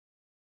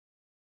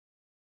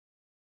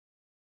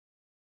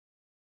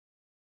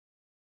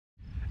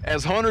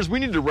As hunters, we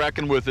need to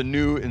reckon with a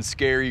new and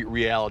scary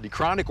reality.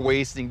 Chronic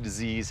wasting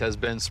disease has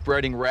been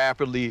spreading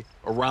rapidly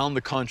around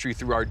the country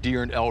through our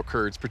deer and elk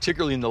herds,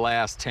 particularly in the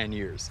last 10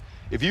 years.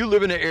 If you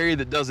live in an area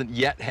that doesn't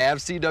yet have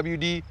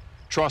CWD,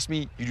 trust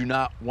me, you do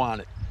not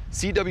want it.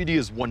 CWD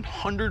is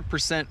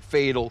 100%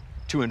 fatal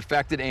to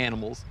infected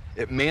animals.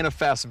 It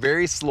manifests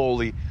very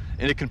slowly,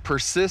 and it can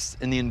persist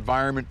in the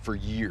environment for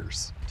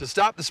years. To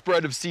stop the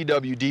spread of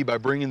CWD by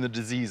bringing the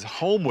disease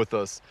home with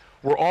us,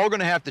 we're all going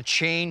to have to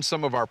change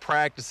some of our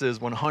practices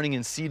when hunting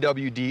in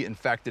CWD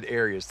infected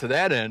areas. To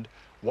that end,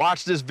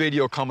 watch this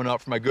video coming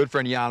up from my good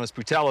friend Janis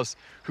Putelis,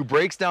 who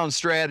breaks down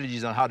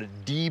strategies on how to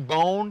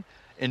debone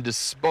and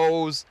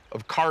dispose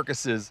of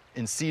carcasses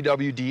in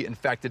CWD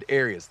infected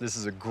areas. This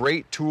is a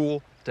great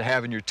tool to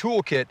have in your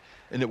toolkit,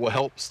 and it will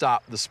help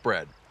stop the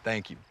spread.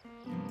 Thank you.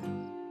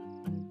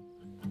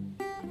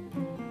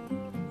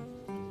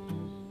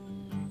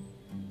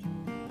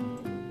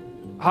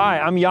 Hi,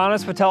 I'm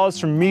Janis Putelis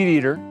from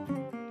MeatEater,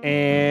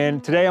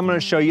 and today I'm going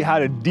to show you how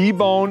to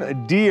debone a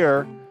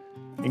deer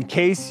in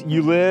case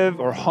you live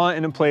or hunt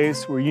in a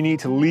place where you need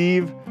to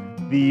leave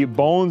the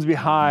bones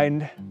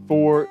behind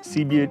for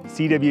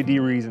CWD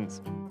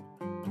reasons.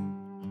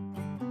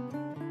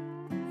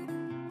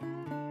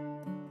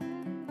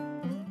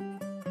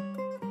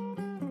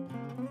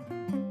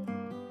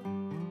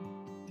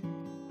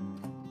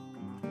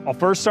 I'll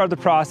first start the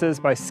process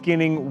by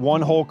skinning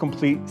one whole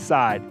complete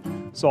side.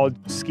 So I'll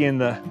skin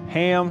the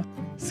ham,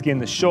 skin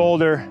the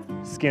shoulder,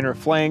 skin her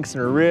flanks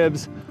and her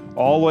ribs,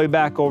 all the way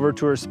back over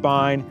to her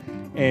spine,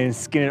 and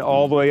skin it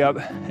all the way up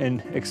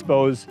and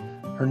expose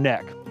her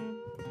neck.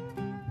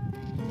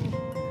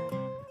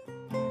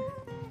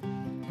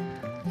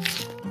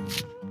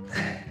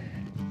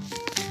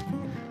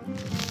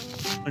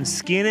 When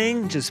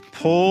skinning, just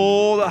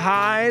pull the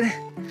hide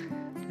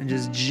and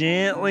just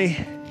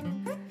gently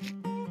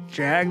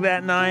drag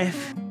that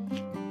knife.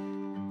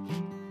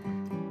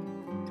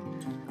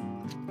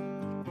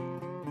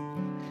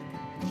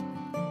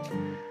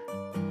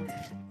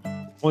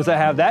 Once I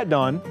have that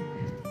done,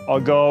 I'll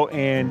go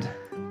and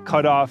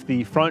cut off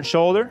the front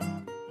shoulder.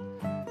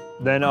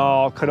 Then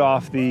I'll cut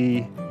off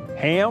the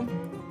ham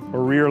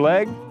or rear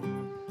leg.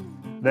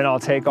 Then I'll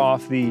take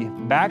off the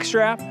back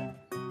strap.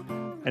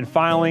 And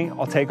finally,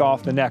 I'll take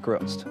off the neck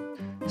roast.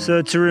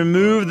 So to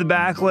remove the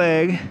back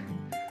leg,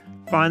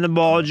 find the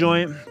ball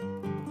joint.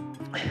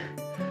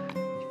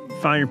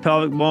 Find your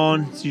pelvic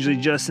bone, it's usually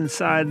just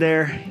inside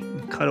there. You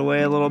can cut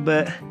away a little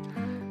bit.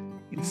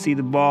 You can see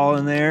the ball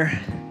in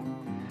there,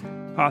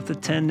 off the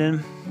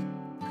tendon.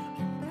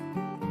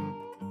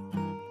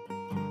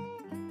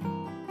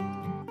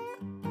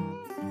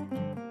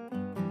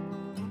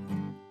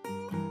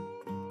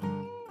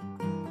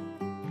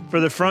 For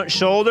the front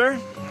shoulder,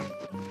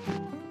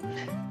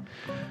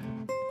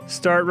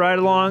 start right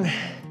along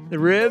the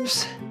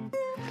ribs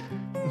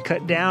and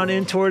cut down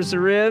in towards the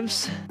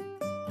ribs.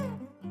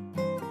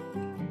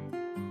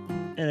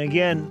 And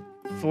again,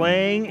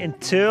 flaying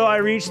until I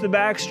reach the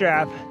back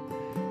strap,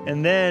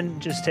 and then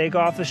just take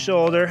off the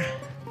shoulder,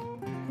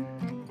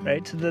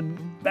 right to the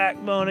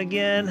backbone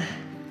again.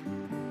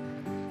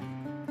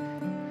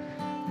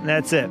 And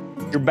that's it.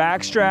 Your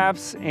back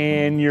straps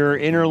and your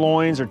inner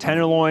loins or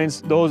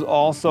tenderloins, those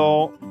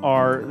also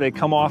they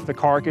come off the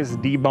carcass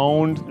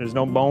deboned. There's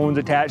no bones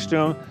attached to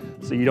them,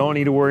 so you don't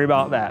need to worry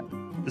about that.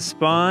 The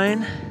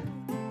spine,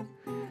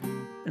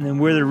 and then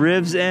where the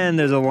ribs end,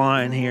 there's a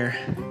line here.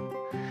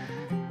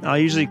 I'll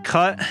usually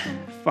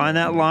find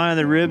that line on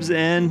the ribs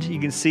end. You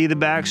can see the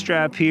back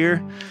strap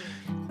here,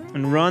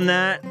 and run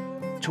that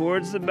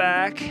towards the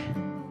back.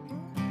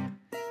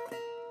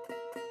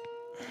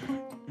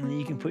 And then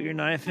you can put your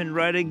knife in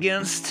right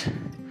against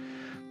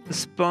the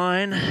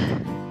spine.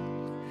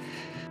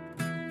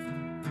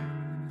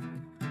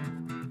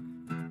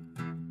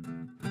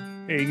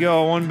 There you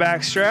go, one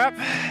back strap.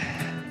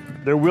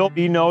 There will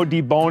be no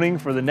deboning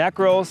for the neck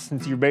roast,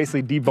 since you're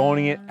basically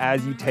deboning it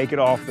as you take it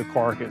off the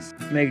carcass.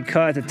 Make a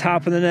cut at the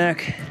top of the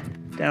neck,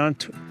 down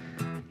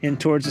in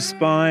towards the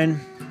spine.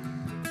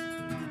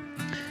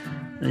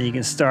 And then you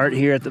can start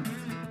here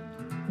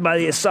by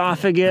the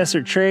esophagus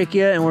or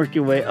trachea and work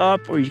your way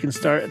up, or you can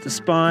start at the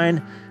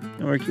spine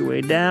and work your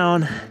way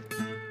down.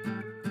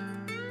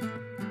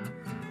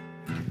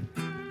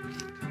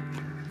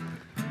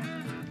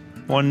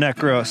 One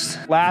neck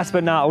roast. Last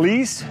but not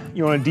least,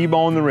 you want to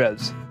debone the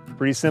ribs.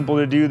 Pretty simple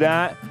to do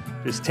that.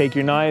 Just take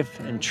your knife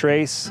and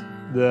trace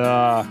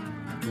the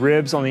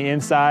ribs on the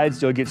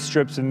insides. You'll get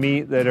strips of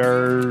meat that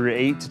are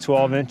 8 to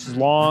 12 inches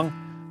long.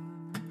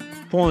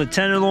 Pulling the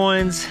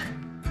tenderloins.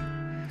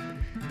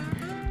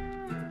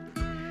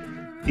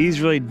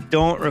 These really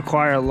don't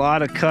require a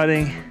lot of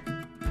cutting.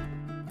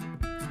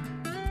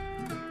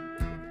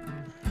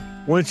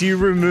 Once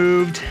you've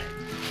removed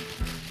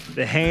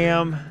the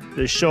ham,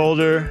 the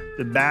shoulder,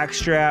 the back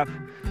strap,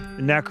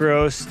 the neck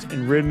roast,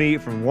 and rib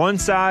meat from one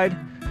side,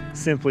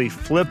 simply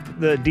flip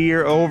the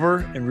deer over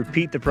and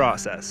repeat the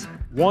process.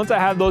 Once I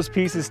have those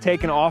pieces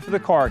taken off of the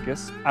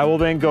carcass, I will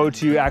then go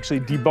to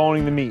actually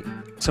deboning the meat.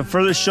 So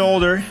for the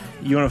shoulder,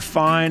 you want to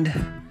find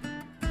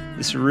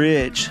this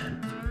ridge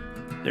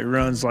that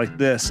runs like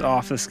this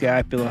off the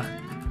scapula.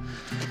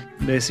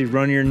 Basically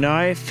run your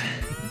knife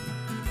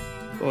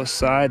both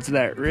sides of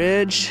that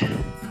ridge.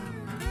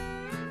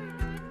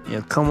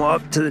 You'll come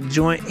up to the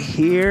joint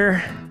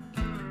here.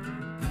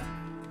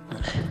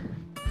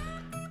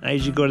 I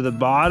usually go to the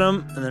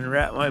bottom and then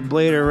wrap my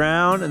blade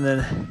around and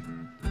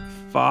then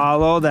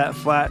follow that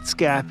flat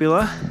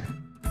scapula.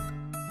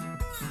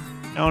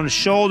 Now on the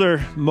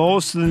shoulder,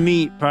 most of the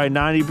meat, probably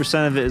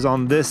 90% of it, is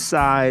on this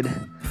side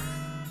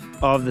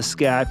of the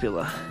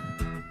scapula.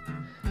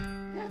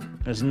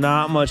 There's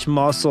not much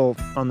muscle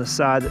on the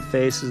side that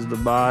faces the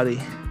body.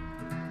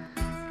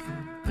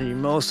 And you're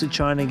mostly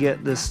trying to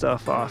get this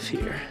stuff off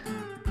here.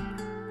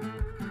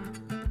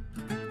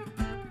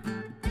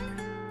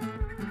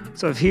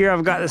 So if here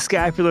I've got the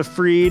scapula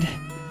freed,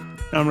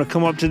 now I'm gonna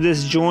come up to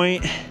this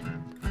joint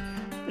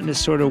and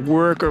just sort of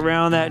work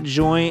around that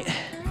joint.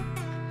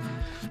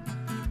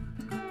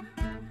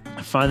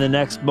 Find the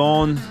next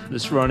bone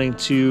that's running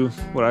to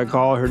what I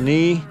call her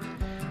knee.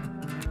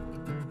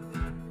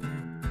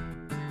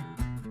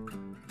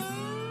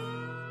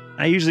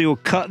 I usually will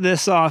cut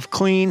this off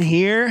clean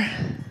here.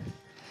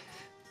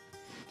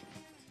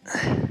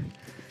 And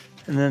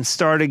then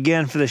start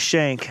again for the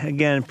shank.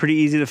 Again, pretty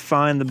easy to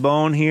find the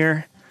bone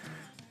here.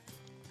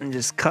 And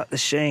just cut the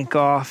shank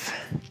off.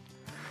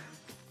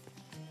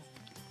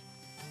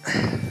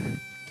 And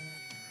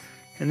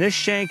this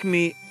shank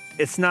meat,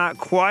 it's not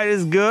quite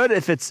as good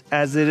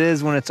as it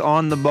is when it's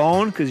on the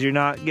bone, because you're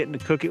not getting to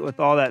cook it with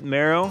all that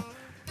marrow.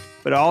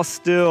 But I'll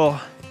still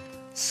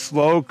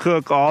slow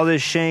cook all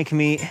this shank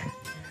meat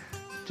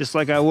just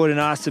like I would an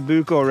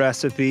ossobuco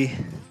recipe.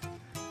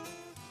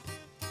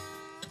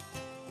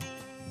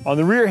 On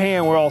the rear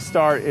hand, where I'll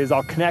start is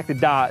I'll connect the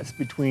dots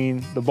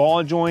between the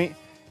ball joint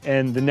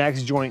and the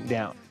next joint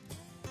down.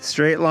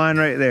 Straight line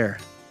right there.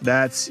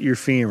 That's your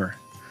femur.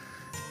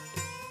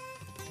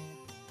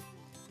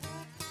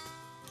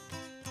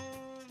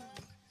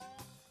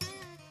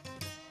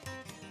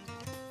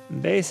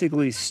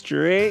 Basically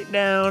straight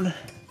down.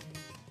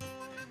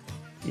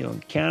 You'll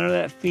encounter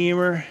that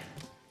femur.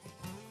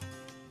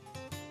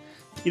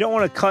 You don't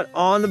want to cut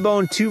on the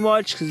bone too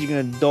much because you're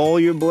going to dull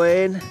your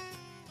blade.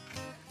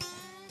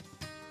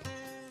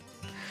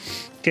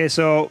 Okay,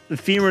 so the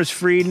femur is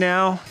freed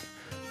now.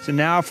 So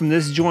now from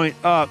this joint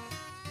up,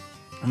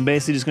 I'm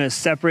basically just going to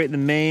separate the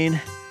main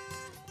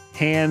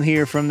ham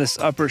here from this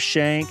upper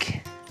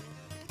shank.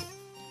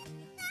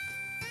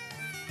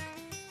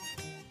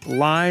 The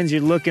lines you're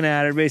looking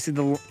at are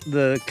basically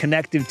the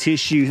connective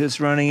tissue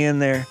that's running in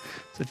there.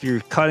 So if you're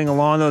cutting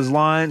along those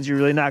lines, you're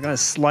really not going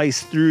to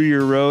slice through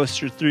your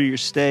roast or through your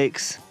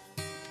steaks.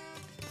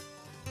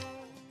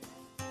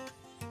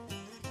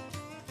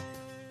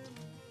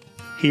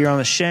 Here on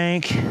the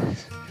shank,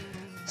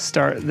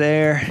 start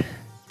there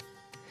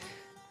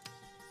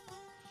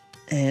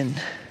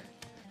and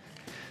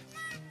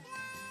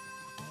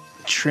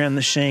trim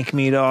the shank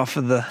meat off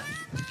of the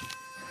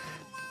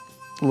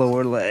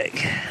lower leg.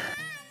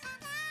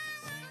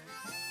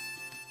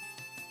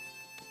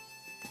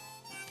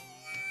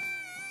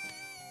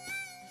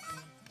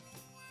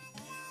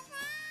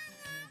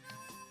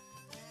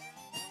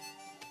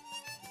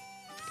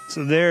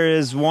 So there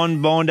is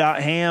one boned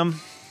out ham,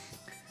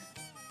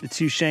 the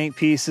two shank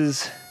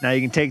pieces. Now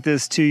you can take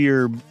this to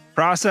your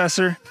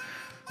processor,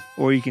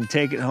 or you can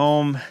take it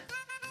home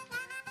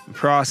and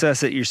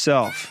process it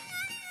yourself.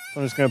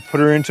 So I'm just gonna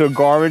put her into a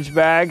garbage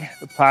bag.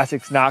 The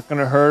plastic's not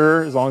gonna hurt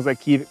her as long as I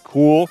keep it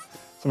cool. So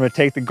I'm gonna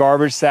take the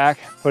garbage sack,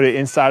 put it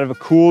inside of a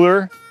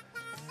cooler,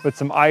 put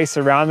some ice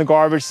around the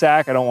garbage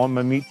sack. I don't want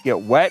my meat to get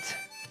wet.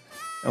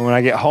 And when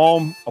I get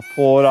home, I'll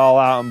pull it all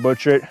out and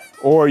butcher it.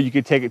 Or you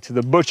could take it to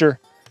the butcher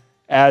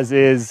as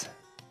is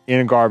in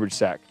a garbage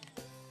sack.